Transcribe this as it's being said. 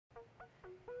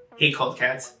Hey Cold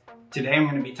Cats, today I'm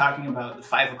going to be talking about the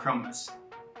Five Akromas.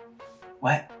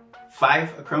 What?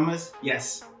 Five Akromas?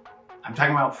 Yes, I'm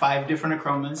talking about 5 different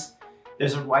Akromas.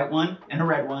 There's a white one and a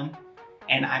red one,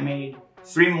 and I made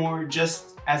 3 more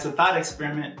just as a thought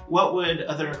experiment. What would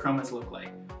other Akromas look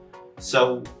like?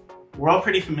 So we're all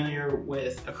pretty familiar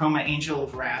with Akroma Angel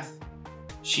of Wrath.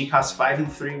 She costs 5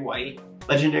 and 3 white.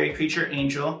 Legendary creature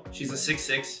Angel, she's a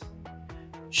 6/6.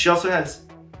 She also has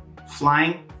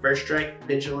Flying, First Strike,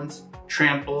 Vigilance,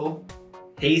 Trample,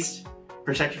 Haste,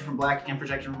 Protection from Black, and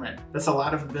Protection from Red. That's a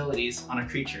lot of abilities on a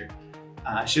creature.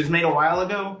 She was made a while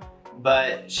ago,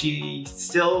 but she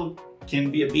still can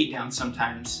be a beatdown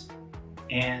sometimes.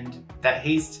 And that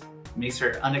haste makes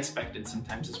her unexpected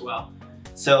sometimes as well.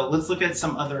 So let's look at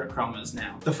some other Akromas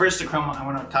now. The first Akroma I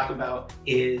want to talk about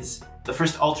is the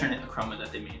first alternate Akroma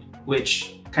that they made,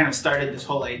 which kind of started this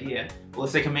whole idea. Well,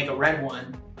 if they can make a red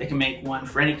one, they can make one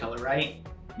for any color, right?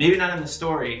 Maybe not in the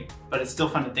story, but it's still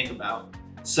fun to think about.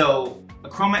 So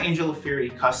Akroma Angel of Fury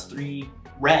costs 3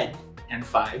 red and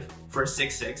 5 for a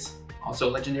 6/6. Also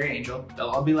Legendary Angel. They'll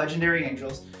all be Legendary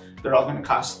Angels. They're all going to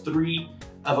cost 3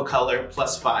 of a color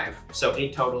plus 5, so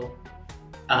 8 total,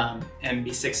 and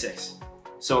be 6/6.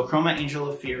 So Akroma Angel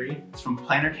of Fury is from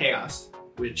Planar Chaos,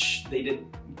 which they did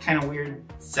kind of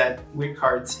weird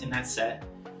cards in that set.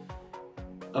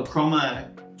 Akroma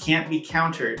can't be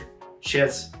countered. She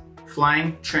has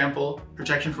Flying, Trample,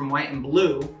 Protection from White and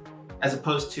Blue, as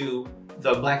opposed to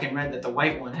the black and red that the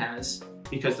white one has,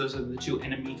 because those are the 2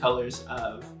 enemy colors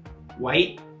of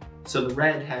white. So the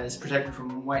red has Protection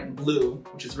from White and Blue,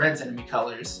 which is red's enemy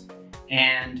colors.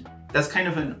 And that's kind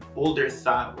of an older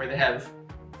thought where they have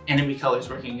enemy colors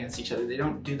working against each other. They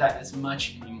don't do that as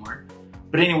much anymore.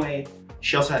 But anyway,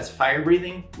 she also has Fire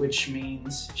Breathing, which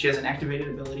means she has an activated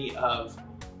ability of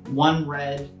 1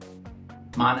 red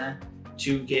mana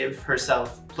to give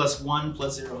herself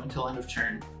 +1/+0 until end of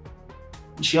turn.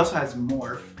 And she also has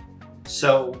Morph.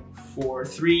 So for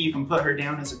 3, you can put her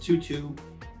down as a 2/2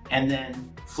 and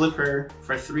then flip her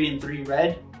for 3 and 3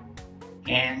 red,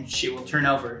 and she will turn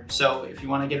over. So if you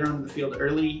want to get her onto the field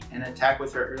early and attack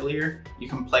with her earlier, you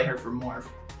can play her for Morph.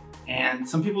 And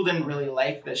some people didn't really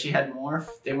like that she had Morph.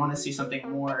 They want to see something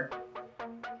more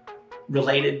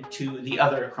related to the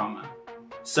other Akroma.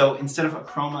 So instead of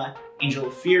Akroma Angel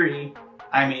of Fury,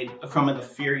 I made Akroma the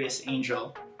Furious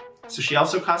Angel. So she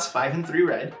also costs 5 and 3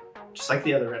 red, just like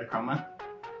the other red Akroma.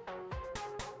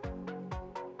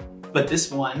 But this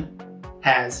one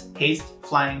has Haste,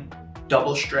 Flying,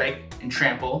 Double Strike, and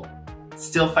Trample,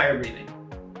 still Fire Breathing.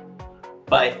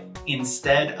 But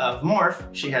instead of Morph,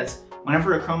 she has,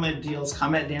 whenever Akroma deals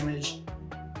combat damage,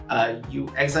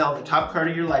 you exile the top card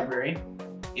of your library.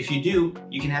 If you do,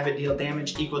 you can have it deal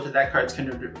damage equal to that card's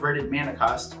converted mana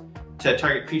cost to a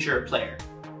target creature or player.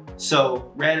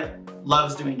 So red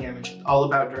loves doing damage, all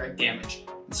about direct damage.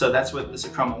 So that's what this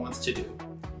Akroma wants to do.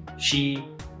 She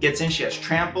gets in, she has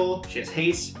Trample, she has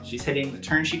Haste, she's hitting the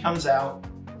turn she comes out,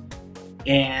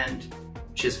 and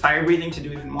she has Fire Breathing to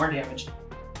do even more damage.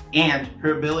 And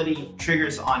her ability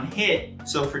triggers on hit,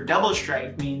 so for Double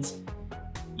Strike means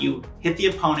you hit the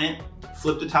opponent,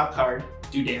 flip the top card,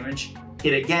 do damage,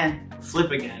 hit again,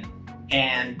 flip again.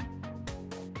 And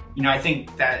you know, I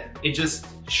think that it just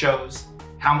shows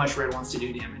how much red wants to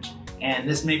do damage. And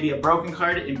this may be a broken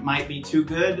card, it might be too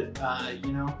good,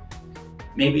 you know,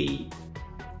 maybe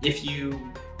if you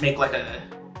make like a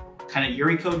kind of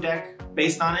Yuriko deck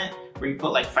based on it, where you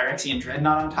put like Phyrexian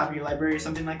Dreadnought on top of your library or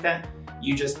something like that,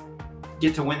 you just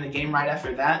get to win the game right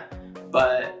after that.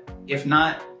 But if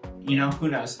not, you know, who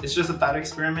knows? It's just a thought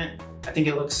experiment. I think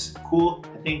it looks cool.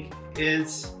 I think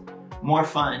it's more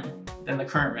fun than the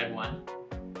current red one.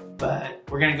 But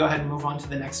we're gonna go ahead and move on to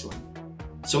the next one.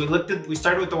 So we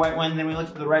started with the white one, then we looked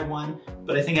at the red one,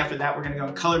 but I think after that we're gonna go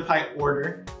in color pie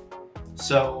order.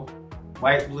 So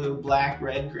white, blue, black,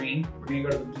 red, green. We're gonna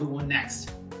go to the blue one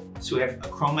next. So we have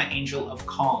Akroma Angel of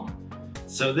Calm.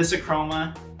 So this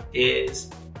Akroma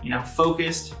is, you know,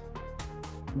 focused,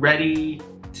 ready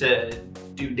to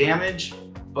do damage,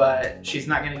 but she's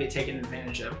not gonna get taken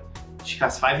advantage of. She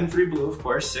costs 5 and 3 blue, of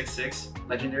course, 6/6,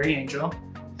 Legendary Angel.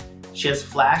 She has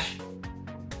Flash,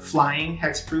 Flying,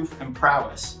 Hexproof, and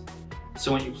Prowess.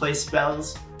 So when you play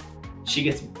spells, she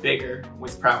gets bigger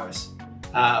with Prowess.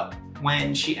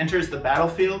 When she enters the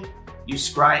battlefield, you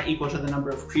scry equal to the number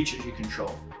of creatures you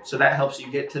control. So that helps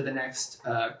you get to the next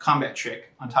combat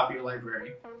trick on top of your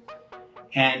library.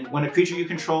 And when a creature you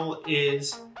control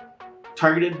is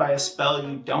targeted by a spell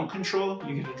you don't control,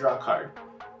 you get to draw a card.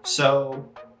 So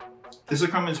this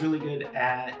Akroma is really good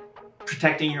at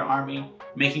protecting your army,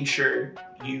 making sure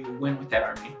you win with that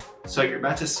army. So you're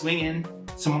about to swing in,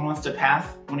 someone wants to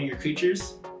path one of your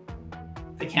creatures,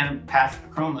 they can't path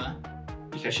Akroma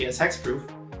because she has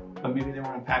hexproof, but maybe they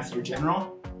want to path your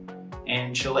general,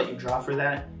 and she'll let you draw for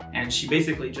that. And she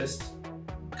basically just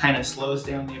kind of slows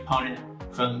down the opponent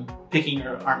from picking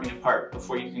your army apart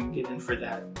before you can get in for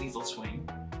that lethal swing.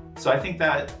 So I think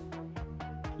that,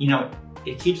 you know,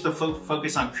 it keeps the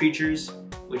focus on creatures,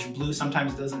 which blue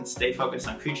sometimes doesn't stay focused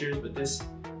on creatures, but this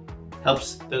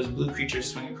helps those blue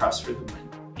creatures swing across for the win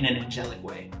in an angelic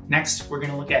way. Next, we're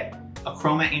gonna look at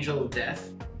Akroma, Angel of Death.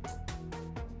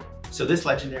 So this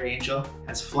legendary angel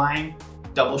has flying,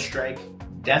 double strike,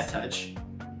 death touch,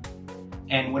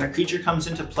 and when a creature comes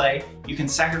into play, you can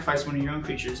sacrifice one of your own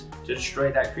creatures to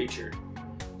destroy that creature.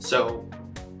 So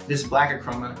this black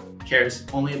Akroma cares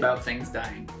only about things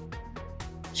dying.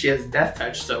 She has death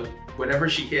touch, so whatever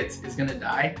she hits is gonna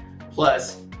die.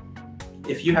 Plus,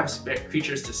 if you have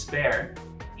creatures to spare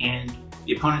and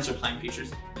the opponents are playing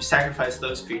creatures, you sacrifice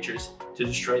those creatures to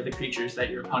destroy the creatures that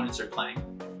your opponents are playing.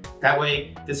 That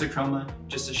way, this Akroma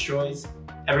just destroys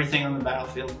everything on the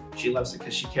battlefield. She loves it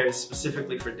because she cares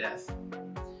specifically for death.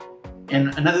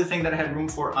 And another thing that I had room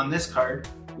for on this card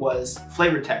was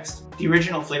flavor text. The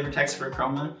original flavor text for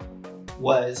Akroma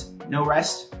was no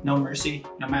rest, no mercy,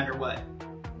 no matter what.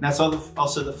 And that's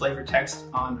also the flavor text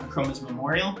on Akroma's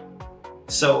Memorial.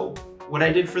 So what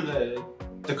I did for the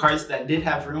cards that did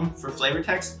have room for flavor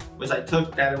text was I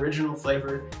took that original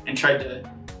flavor and tried to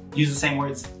use the same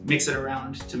words, mix it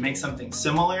around to make something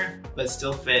similar, but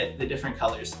still fit the different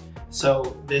colors.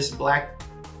 So this black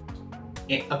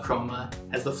Akroma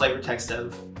has the flavor text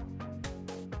of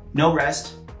no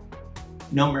rest,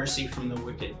 no mercy from the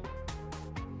wicked.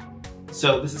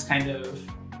 So this is kind of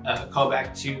a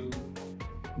callback to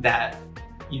that,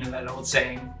 you know, that old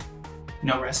saying,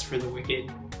 no rest for the wicked,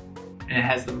 and it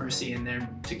has the mercy in there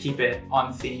to keep it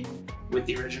on theme with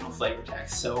the original flavor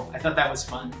text. So I thought that was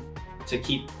fun to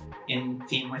keep in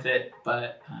theme with it,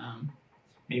 but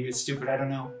maybe it's stupid, I don't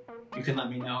know. You can let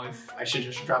me know if I should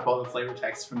just drop all the flavor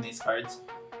text from these cards.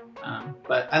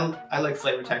 But I like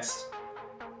flavor text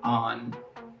on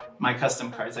my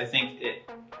custom cards. I think it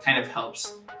kind of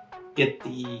helps get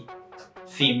the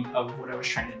theme of what I was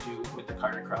trying to do with the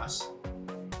card across.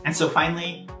 And so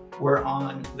finally, we're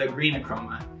on the green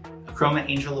Akroma, Akroma,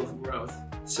 Angel of Growth.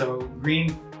 So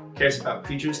green cares about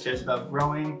creatures, cares about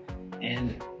growing,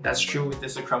 and that's true with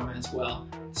this Akroma as well.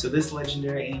 So this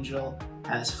legendary angel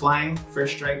has flying,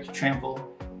 first strike,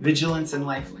 trample, vigilance, and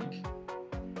lifelink.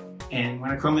 And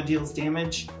when Akroma deals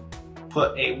damage,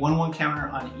 put a 1/1 counter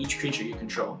on each creature you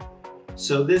control.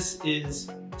 So this is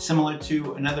similar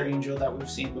to another angel that we've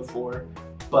seen before,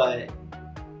 but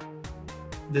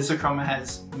this Akroma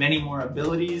has many more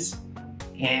abilities,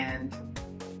 and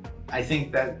I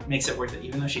think that makes it worth it.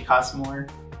 Even though she costs more,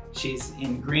 she's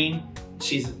in green,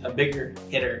 she's a bigger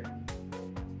hitter.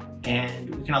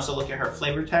 And we can also look at her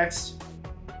flavor text,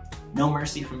 no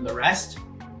mercy from the rest.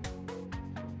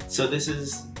 So this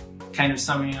is kind of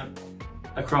summing up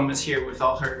Akroma's here with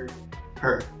all her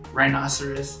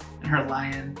rhinoceros and her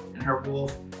lion and her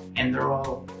wolf, and they're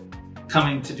all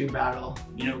coming to do battle.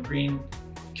 You know, green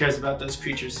cares about those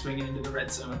creatures swinging into the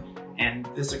red zone, and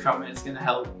this Akroma is going to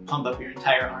help pump up your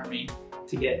entire army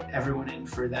to get everyone in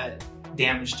for that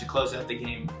damage to close out the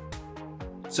game.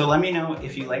 So let me know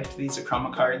if you liked these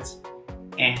Akroma cards,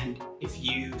 and if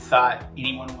you thought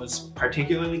anyone was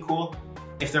particularly cool.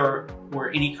 If there were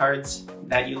any cards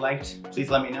that you liked, please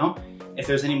let me know. If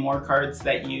there's any more cards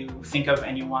that you think of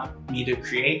and you want me to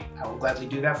create, I will gladly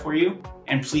do that for you.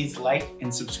 And please like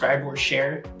and subscribe or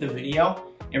share the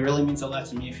video. It really means a lot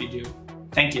to me if you do.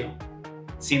 Thank you.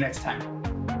 See you next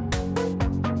time.